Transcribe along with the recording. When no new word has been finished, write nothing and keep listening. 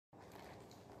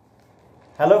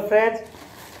Hello friends,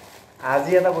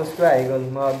 আজি এটা বস্তু আহি গল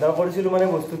মই অৰ্ডাৰ কৰিছিল মানে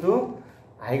বস্তুটো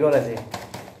আহি গল আজি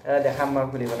এটা দেখাম মই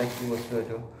খুলি পেলাই কি বস্তু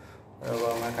এটো ৰব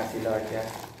মই কাটি লও এতিয়া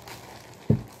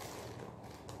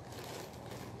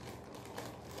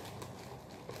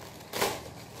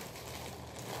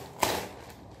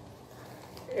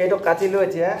এটো কাটিলো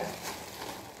এতিয়া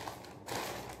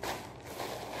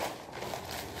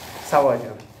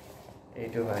সাবাজো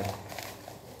এইটো ভাই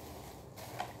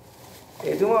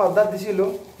এটো মই অৰ্ডাৰ দিছিলো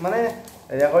মানে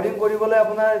ৰেকৰ্ডিং কৰিবলৈ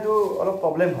আপোনাৰ এটো অলপ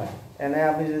প্ৰবলেম হয় এনে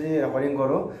আমি যদি ৰেকৰ্ডিং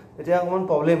কৰো তেতিয়া অকমান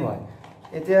প্ৰবলেম হয়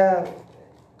এতিয়া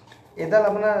এডাল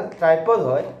আপোনাৰ ট্ৰাইপড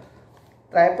হয়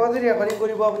ট্ৰাইপড দি ৰেকৰ্ডিং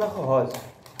কৰিব আপোনাৰ সহজ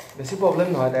বেছি প্ৰবলেম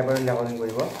নহয় ট্ৰাইপড দি ৰেকৰ্ডিং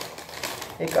কৰিব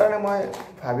এই কাৰণে মই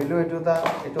ভাবিলো এটো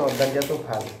অৰ্ডাৰ দিয়াটো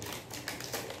ভাল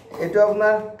এটো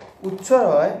আপোনাৰ উচ্চৰ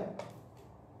হয়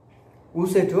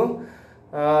উচ এটো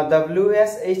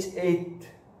WSH8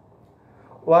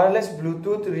 wireless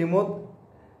bluetooth remote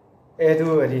এটো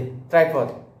হেৰি ট্ৰাইপড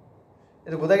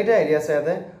এটো গোটাকিটা হেৰি আছে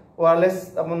ইয়াতে wireless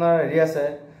আপোনাৰ হেৰি আছে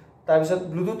তাৰ পিছত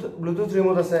bluetooth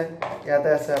remote আছে ইয়াতে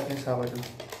আছে আপুনি চাব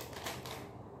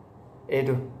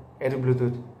এটো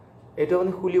bluetooth এটো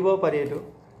আপুনি খুলিব পাৰি এটো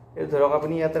ধৰক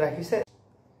আপুনি ইয়াতে ৰাখিছে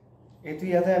এটো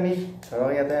ইয়াতে আমি ধৰক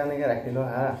ইয়াতে এনেকে ৰাখিলো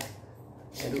হা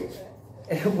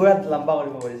এটো পুৰা লম্বা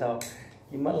কৰিব পাৰি চাও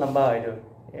কিমান লম্বা হয় এটো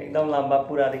একদম লম্বা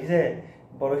পুৰা দেখিছে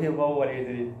বৰহি পাব পাৰি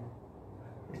এটো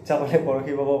ইচ্ছা কৰিলে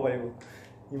বৰহি পাব পাৰিব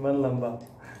ইমান লম্বা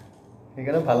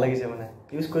সেইকাৰণে ভাল লাগিছে মানে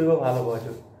ইউজ কৰিব ভাল হ'ব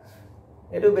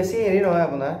এটো বেছি হেৰি নহয়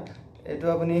আপোনাৰ এটো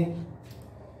আপুনি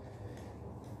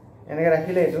এনেকে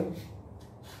ৰাখিলে এটো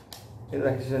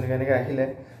ৰাখিছে এনেকে ৰাখিলে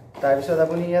তাৰ পিছত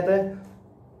আপুনি ইয়াতে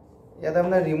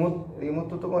আপোনাৰ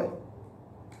ৰিমোটটো মই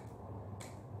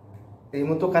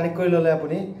ৰিমোটটো কানেক্ট কৰি ললে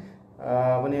আপুনি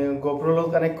GoPro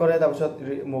লগত কানেক্ট কৰে তাৰ পিছত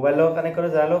মোবাইল লগত কানেক্ট কৰে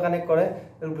যাৰ লগত কানেক্ট কৰে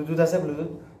ব্লুটুথ আছে ব্লুটুথ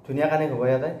ধুনিয়া কানেক্ট হ'ব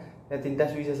ইয়াতে তিনটা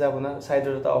সুইচ আছে আপোনাৰ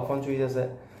সাইডৰ এটা অফ অন সুইচ আছে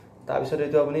তাৰ পিছত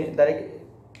এটো আপুনি ডাইৰেক্ট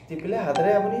টিপিলে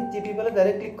হাতেৰে আপুনি টিপি পেলে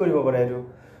ডাইৰেক্ট ক্লিক কৰিব পাৰে এটো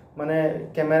মানে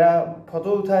ক্যামেৰা ফটো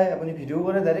উঠাই আপুনি ভিডিও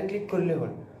কৰে ডাইৰেক্ট ক্লিক কৰিলে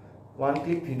হ'ল one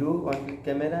click video one click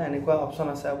camera এনেকুৱা অপচন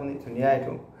আছে আপুনি ধুনিয়া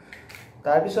এটো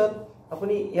তাৰ পিছত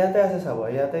আপুনি ইয়াতে আছে চাব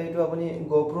ইয়াতে এটো আপুনি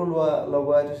GoPro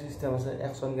লগোৱা এটো সিস্টেম আছে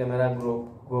অ্যাকশন ক্যামেৰা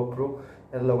GoPro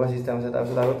এৰ লগোৱা সিস্টেম আছে তাৰ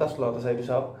পিছত আৰু এটা স্লট আছে এটো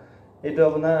সব এটো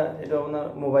আপোনাৰ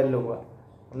মোবাইল লগোৱা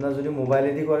আপোনাৰ যদি মোবাইল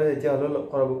এদি কৰে তেতিয়া হলো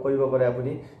কৰিব পাৰে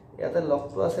আপুনি ইয়াতে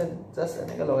লকটো আছে জাস্ট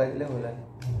এনেকে লগাই দিলে হ'ল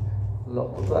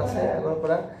লকটো আছে আগৰ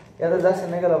পৰা ইয়াতে জাস্ট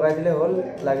এনেকে লগাই দিলে হ'ল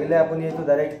লাগিলে আপুনি এটো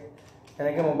ডাইৰেক্ট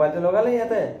এনেকে মোবাইলটো লগালে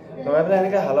ইয়াতে লগাই পেলাই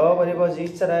এনেকে হালাব পাৰিব যি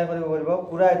ইচ্ছা দাই কৰিব পাৰিব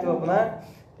পুৰা এটো আপোনাৰ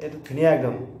এটো ধুনিয়া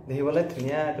একদম দেখিবলৈ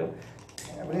ধুনিয়া এটো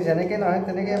আপুনি যেনেকে নহয়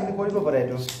তেনেকে আপুনি কৰিব পাৰে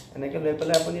এটো এনেকে লৈ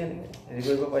পেলাই আপুনি হেৰি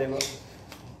কৰিব পাৰিব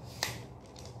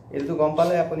এটো গম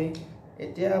পালে আপুনি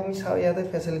এতিয়া আমি চাও ইয়াতে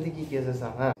ফেসিলিটি কি আছে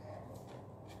চাও হা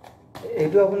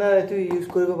এটো আপোনাৰ এটো ইউজ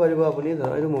কৰিব পাৰিব আপুনি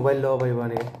ধৰ এটো মোবাইল লব পাৰিব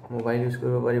এনেকে মোবাইল ইউজ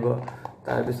কৰিব পাৰিব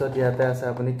তাৰ পিছত ইয়াতে আছে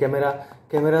আপুনি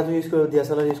ক্যামেৰাটো ইউজ কৰিব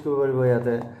DSLR ইউজ কৰিব পাৰিব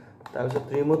ইয়াতে তাৰ পিছত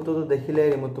ৰিমোটটো দেখিলে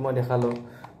ৰিমোটটো মই দেখালো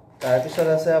তাৰ পিছত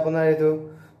আছে আপোনাৰ এটো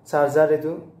চাৰ্জাৰ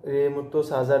এটো ৰিমোটটো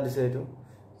চাৰ্জাৰ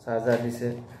দিছে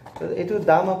এটো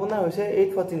দাম আপোনাৰ হৈছে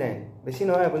 849 বেছি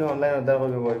নহয় আপুনি অনলাইন অৰ্ডাৰ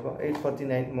কৰিব পাৰিব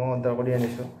 849 মই অৰ্ডাৰ কৰি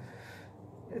আনিছো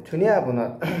ধুনিয়া আপোনাৰ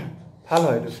ভাল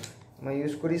হয় এটো মই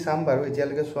ইউজ কৰি চাম বাৰু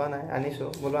এতিয়ালৈকে চোৱা নাই আনিছো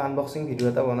বলো আনবক্সিং ভিডিও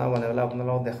এটা বনাবলে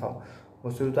আপোনালোকক দেখাও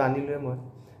বস্তুটো আনিলে মই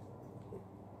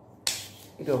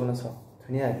এটো আপোনাৰ চাও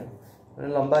ধুনিয়া এটো মানে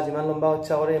লম্বা যিমান লম্বা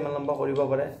ইচ্ছা কৰে ইমান লম্বা কৰিব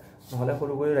পাৰে নহলে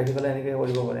সৰু কৰি ৰাখি পেলাই এনেকে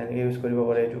কৰিব পাৰে এনেকে ইউজ কৰিব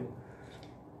পাৰে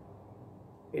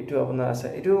এটো আপোনাৰ আছে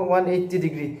এটো 180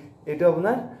 ডিগ্ৰী এটো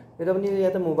আপোনাৰ এটো আপুনি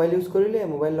ইয়াতে মোবাইল ইউজ কৰিলে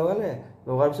মোবাইল লগালে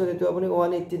লগাৰ পিছত এটো আপুনি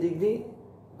 180 ডিগ্ৰী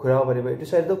ঘূৰাব পাৰিব এটো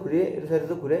সাইডটো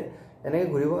ঘূৰে এনেকে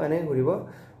ঘূৰিব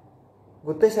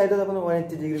গোটেই সাইডত আপুনি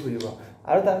 180 ডিগ্ৰী ঘূৰিব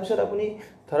আৰু তাৰ পিছত আপুনি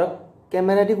ধৰক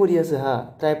ক্যামেৰা দি কৰি আছে হা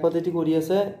ট্ৰাইপড এটি কৰি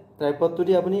আছে ট্ৰাইপডটো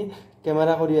দি আপুনি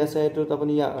ক্যামেৰা কৰি আছে এটোত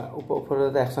আপুনি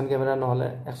ওপৰত অ্যাকশন ক্যামেৰা নহলে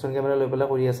অ্যাকশন ক্যামেৰা লৈ পেলাই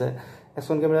কৰি আছে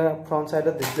অ্যাকশন ক্যামেৰা ফ্ৰন্ট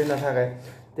সাইডত ডিসপ্লে নাথাকে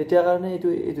তেতিয়া কাৰণে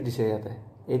এটো দিছে ইয়াতে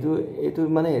এটো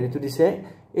মানে হেৰিটো দিছে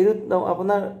এটো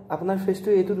আপোনাৰ ফেসটো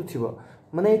এটো উঠিব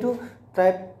মানে এটো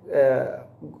টাইপ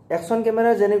অ্যাকশন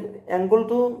ক্যামেৰা যেনে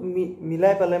এংগলটো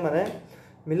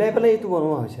মিলাই পেলাই এটো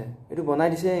বনোৱা হৈছে এটো বনাই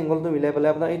দিছে এংগলটো মিলাই পেলাই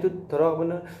আপোনাৰ এটো ধৰক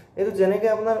আপোনাৰ এটো যেনেকে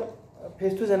আপোনাৰ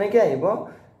ফেসটো যেনেকে আহিব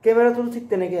ক্যামেৰাটো ঠিক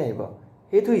তেনেকে আহিব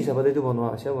এটো হিচাপত এটো বনোৱা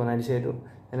হৈছে বনাই দিছে এটো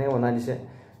এনেকে বনাই দিছে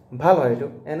ভাল হয় এটো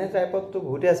এনে টাইপতটো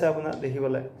বহুতে আছে আপোনাৰ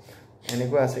দেখিবলৈ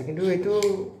এনেকুৱা আছে কিন্তু এটো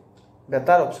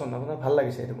বেটাৰ অপচন আপোনাৰ ভাল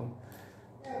লাগিছে এটো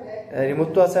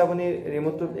ৰিমোটটো আছে আপুনি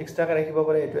ৰিমোটটো এক্সট্ৰাকে ৰাখিব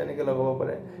পাৰে এটো এনেকে লগাব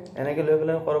পাৰে এনেকে লৈ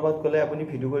পেলাই কৰবাত গলে আপুনি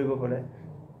ভিডিও কৰিব পাৰে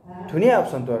ধুনিয়া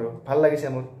অপচনটো আৰু ভাল লাগিছে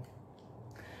মোৰ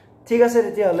ঠিক আছে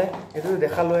তেতিয়াহ'লে এইটো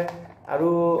দেখালোৱে আৰু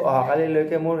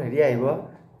অহাকালিলৈকে মোৰ হেৰি আহিব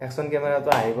একশ্যন কেমেৰাটো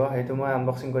আহিব সেইটো মই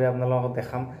আনবক্সিং কৰি আপোনালোকক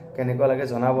দেখাম কেনেকুৱা লাগে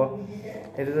জনাব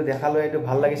এইটোতো দেখালোৱে এইটো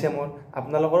ভাল লাগিছে মোৰ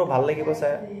আপোনালোকৰো ভাল লাগিব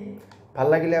চাই ভাল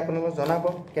লাগিলে আপোনালোকক জনাব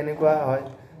কেনেকুৱা হয়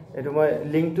এইটো মই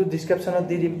লিংকটো ডিছক্ৰিপশ্যনত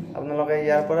দি দিম আপোনালোকে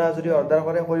ইয়াৰ পৰা যদি অৰ্ডাৰ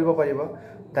কৰে কৰিব পাৰিব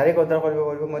ডাইৰেক্ট অৰ্ডাৰ কৰিব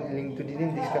পাৰিব মই লিংকটো দি দিম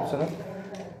ডিছক্ৰিপশ্যনত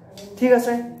ঠিক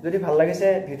আছে যদি ভাল লাগিছে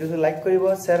ভিডিঅ'টো লাইক কৰিব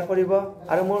শ্বেয়াৰ কৰিব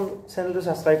আৰু মোৰ চেনেলটো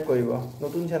ছাবস্ক্ৰাইব কৰিব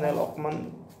নতুন চেনেল অকমান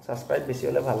ছাবস্ক্ৰাইব বেছি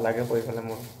হ'লে ভাল লাগে কৰি পেলাই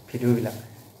মোৰ ভিডিঅ'বিলাক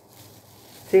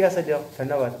ঠিক আছে দিয়ক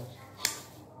ধন্যবাদ